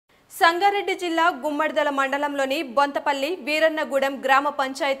సంగారెడ్డి జిల్లా గుమ్మడిదల మండలంలోని బొంతపల్లి వీరన్నగూడెం గ్రామ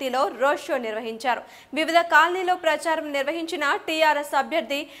పంచాయతీలో రోడ్ షో నిర్వహించారు. వివిధ కాలనీలో ప్రచారం నిర్వహించిన టీఆర్ఎస్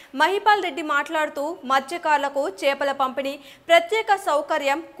అభ్యర్థి mahipalreddy మాట్లాడుతూ మత్స్యకారులకు చేపల పంపిణీ, ప్రత్యేక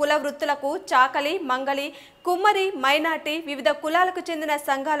సౌకర్యం, కుల వృత్తులకు చాకలి, మంగలి, కుమ్మరి, మైనార్టీ వివిధ కులాలకు చెందిన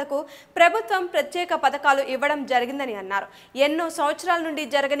సంఘాలకు ప్రభుత్వం ప్రత్యేక పథకాలు ఇవ్వడం జరిగిందని అన్నారు. ఎన్నో సంవత్సరాల నుండి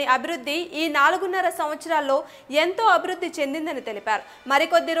జరగని అభివృద్ధి ఈ 4.5 సంవత్సరాల్లో ఎంతో అభివృద్ధి చెందిందని తెలిపారు.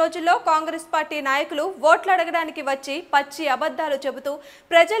 మరికొద్ది రోజుల్లో కాంగ్రెస్ పార్టీ నాయకులు ఓట్లు అడగడానికి వచ్చి పచ్చి అబద్ధాలు చెబుతూ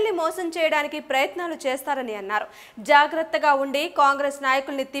ప్రజల్ని మోసం చేయడానికి ప్రయత్నాలు చేస్తారని అన్నారు. జాగ్రత్తగా ఉండి కాంగ్రెస్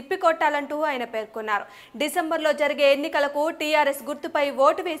నాయకుల్ని తిప్పికొట్టాలంటూ ఆయన పేర్కొన్నారు. డిసెంబర్లో జరిగే ఎన్నికలకు టీఆర్ఎస్ గుర్తుపై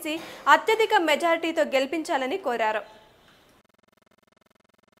ఓటు వేసి అత్యధిక మెజారిటీతో గెలిపించాలని కోరారు.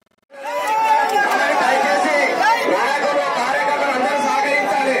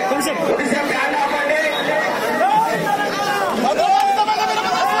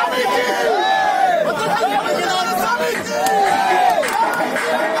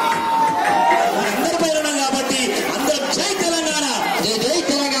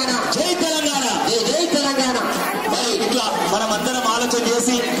 మనమందరం ఆలోచన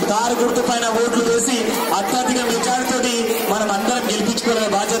చేసి కారు గుర్తు పైన ఓట్లు వేసి అత్యధిక మెజారిటీతోటి మనం అందరం గెలిపించుకునే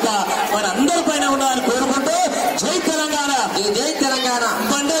బాధ్యత మన అందరి పైన ఉండాలని కోరుకుంటూ జై తెలంగాణ, జై తెలంగాణ.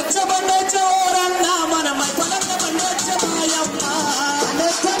 బండొచ్చ బండొచ్చ ఓరన్న మన బండొచ్చ బండొచ్చ మాయమ్మ,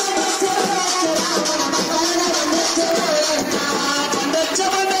 బండొచ్చ బండొచ్చ బండొచ్చ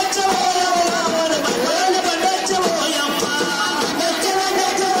బండొచ్చ ఓరన్న మన బండొచ్చ మాయమ్మ, బండొచ్చ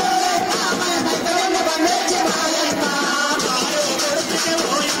బండొచ్చ బండొచ్చ మాయమ్మ.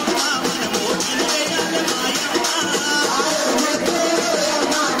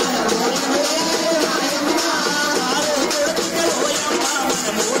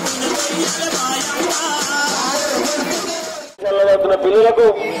 పిల్లలకు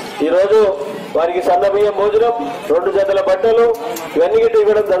ఈ రోజు వారికి సన్న బియ్యం భోజనం, 2 జతల బట్టలు ఇవన్నీ గిట్ట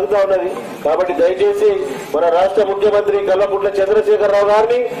ఇవ్వడం జరుగుతూ ఉన్నది. కాబట్టి దయచేసి మన రాష్ట్ర ముఖ్యమంత్రి కల్వకుంట్ల చంద్రశేఖరరావు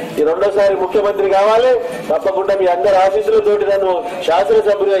గారిని ఈ 2వ ముఖ్యమంత్రి కావాలి. తప్పకుండా మీ అందరి ఆశీస్సులతోటి నన్ను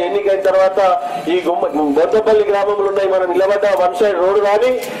శాసనసభ్యులుగా ఎన్నికైన తర్వాత ఈ బొంతపల్లి గ్రామంలో ఉన్నాయి మనం నిలబడ్డ 1 సైడ్ రోడ్డు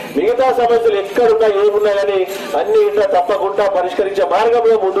కానీ మిగతా సమస్యలు ఎక్కడున్నా ఏమున్నా కానీ అన్ని ఇట్లా తప్పకుండా పరిష్కరించే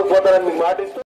మార్గంలో ముందుకు పోతారని మీకు మాటిస్తూ